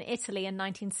march in Italy in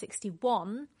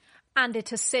 1961, and it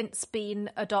has since been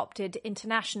adopted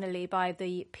internationally by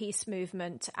the peace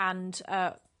movement and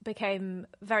became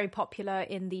very popular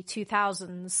in the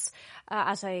 2000s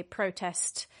as a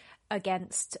protest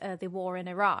against the war in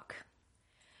Iraq.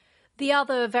 The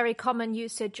other very common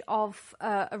usage of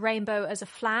a rainbow as a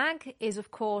flag is,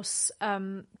 of course,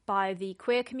 by the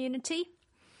queer community.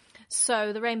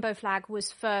 So the rainbow flag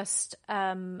was first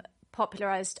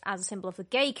popularized as a symbol of the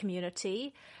gay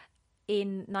community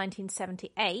in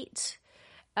 1978,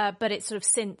 but it's sort of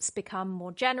since become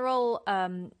more general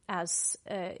as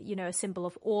a symbol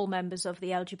of all members of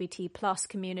the LGBT plus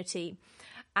community.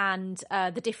 And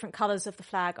the different colours of the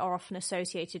flag are often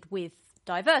associated with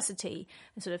diversity,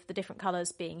 and sort of the different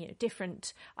colours being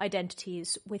different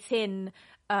identities within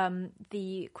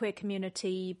the queer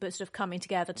community, but sort of coming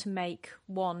together to make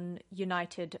one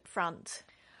united front.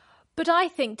 But I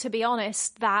think, to be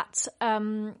honest, that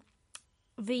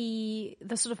the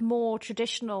sort of more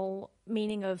traditional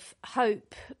meaning of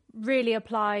hope really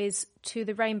applies to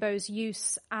the rainbow's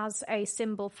use as a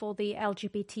symbol for the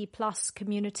LGBT plus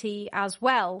community as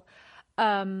well.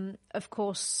 Of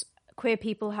course, queer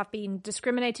people have been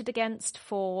discriminated against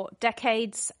for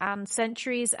decades and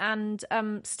centuries and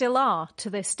still are to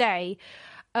this day,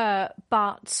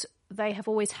 but they have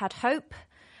always had hope.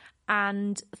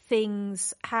 And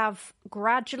things have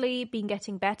gradually been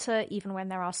getting better, even when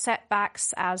there are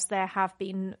setbacks, as there have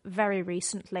been very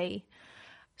recently.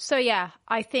 So yeah,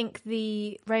 I think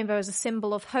the rainbow as a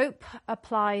symbol of hope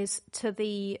applies to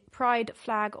the pride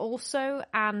flag also,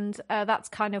 and that's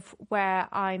kind of where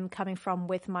I'm coming from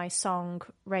with my song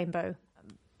Rainbow.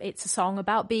 It's a song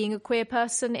about being a queer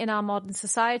person in our modern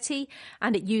society,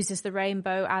 and it uses the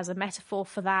rainbow as a metaphor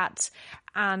for that,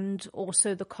 and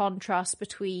also the contrast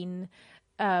between,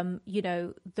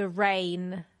 the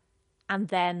rain and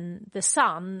then the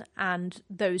sun, and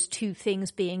those two things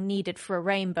being needed for a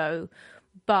rainbow,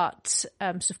 but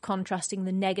sort of contrasting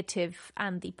the negative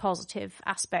and the positive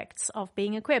aspects of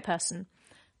being a queer person.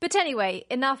 But anyway,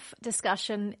 enough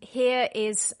discussion. Here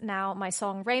is now my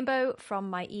song Rainbow from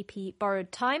my EP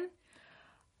Borrowed Time.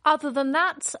 Other than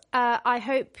that, I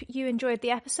hope you enjoyed the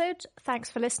episode.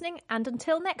 Thanks for listening, and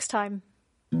until next time.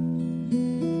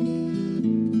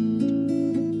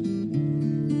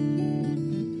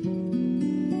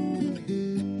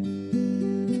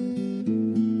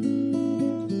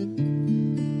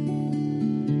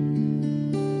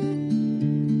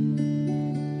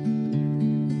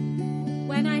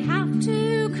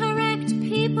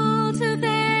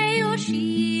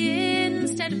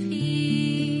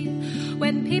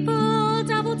 When people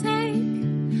double take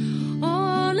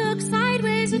or look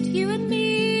sideways at you and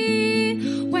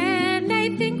me, when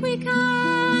they think we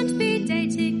can't be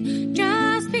dating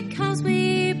just because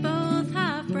we both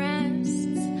have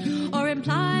breasts, or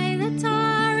imply that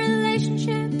our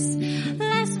relationship's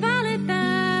less valid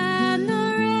than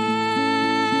the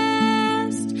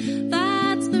rest,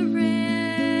 that's the rain.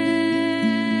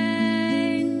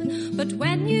 But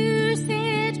when you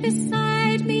sit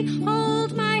beside me,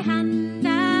 hold my hand,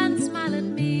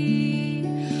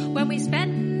 when we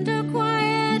spend a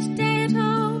quiet day at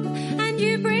home and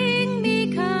you bring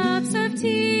me cups of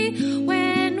tea,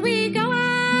 when we go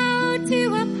out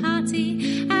to a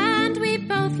party and we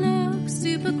both look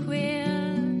super queer,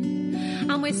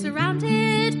 and we're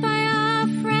surrounded by our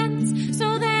friends,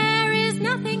 so there is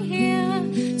nothing here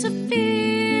to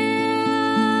fear.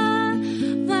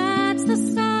 That's the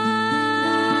sun,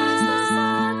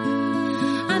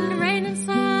 and rain and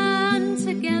sun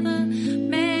together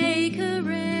make a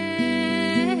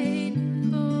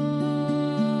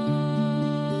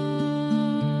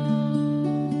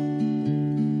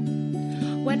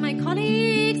when my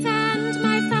colleagues and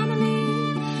my family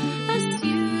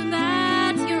assume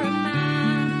that you're a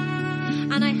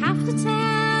man, and I have to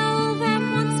tell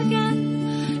them once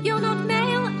again, you're not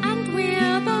male and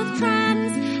we're both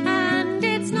trans, and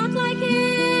it's not like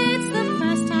it's the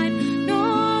first time,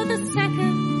 nor the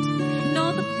second,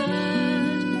 nor the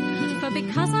third, but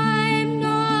because I'm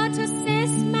not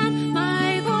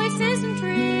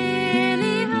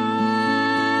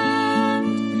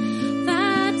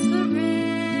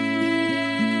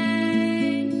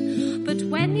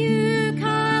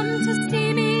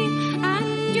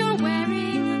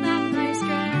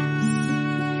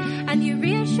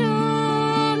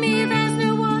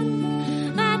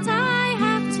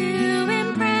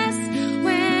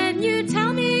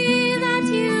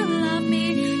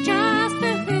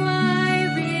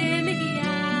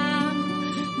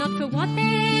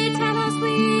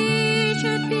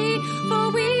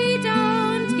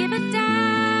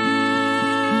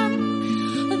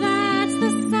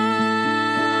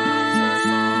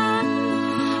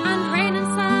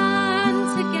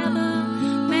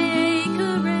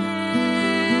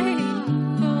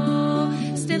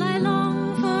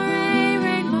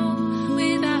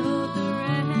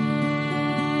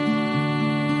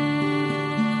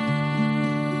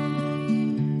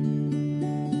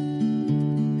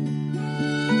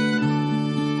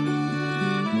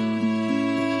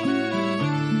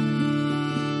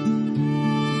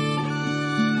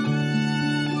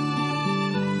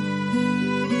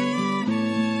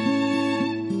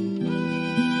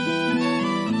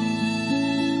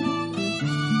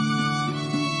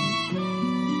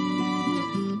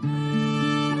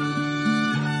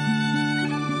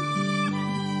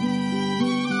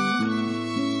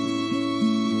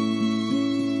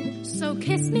So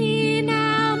kiss me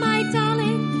now, my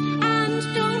darling, and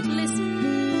don't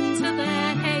listen to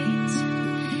their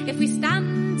hate. If we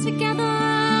stand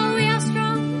together, we are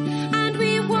strong, and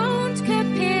we won't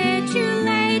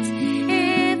capitulate.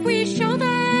 If we show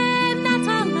them that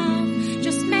our love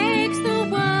just makes the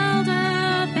world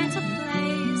a better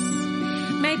place,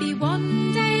 maybe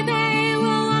one day they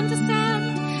will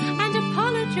understand and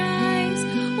apologize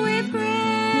with grace.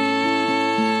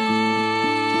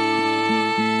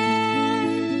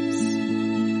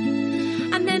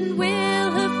 And then we'll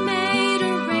have made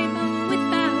a rainbow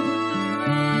without the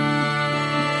rain.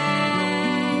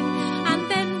 And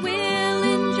then we'll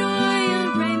enjoy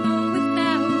a rainbow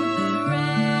without the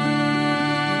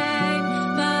rain.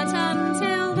 But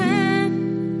until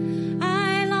then,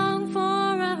 I long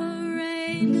for a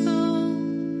rainbow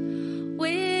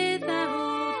without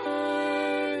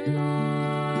the rain.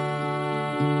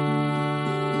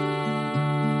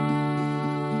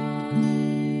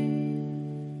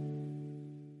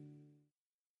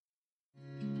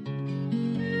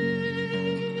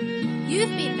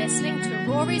 You've been listening to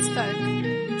Roarys Folk.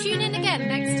 Tune in again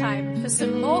next time for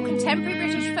some more contemporary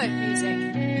British folk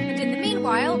music. And in the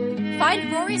meanwhile,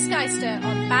 find Rory Skyster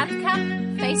on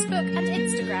Bandcamp, Facebook and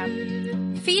Instagram.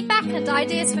 Feedback and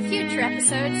ideas for future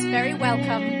episodes very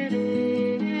welcome.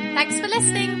 Thanks for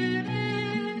listening.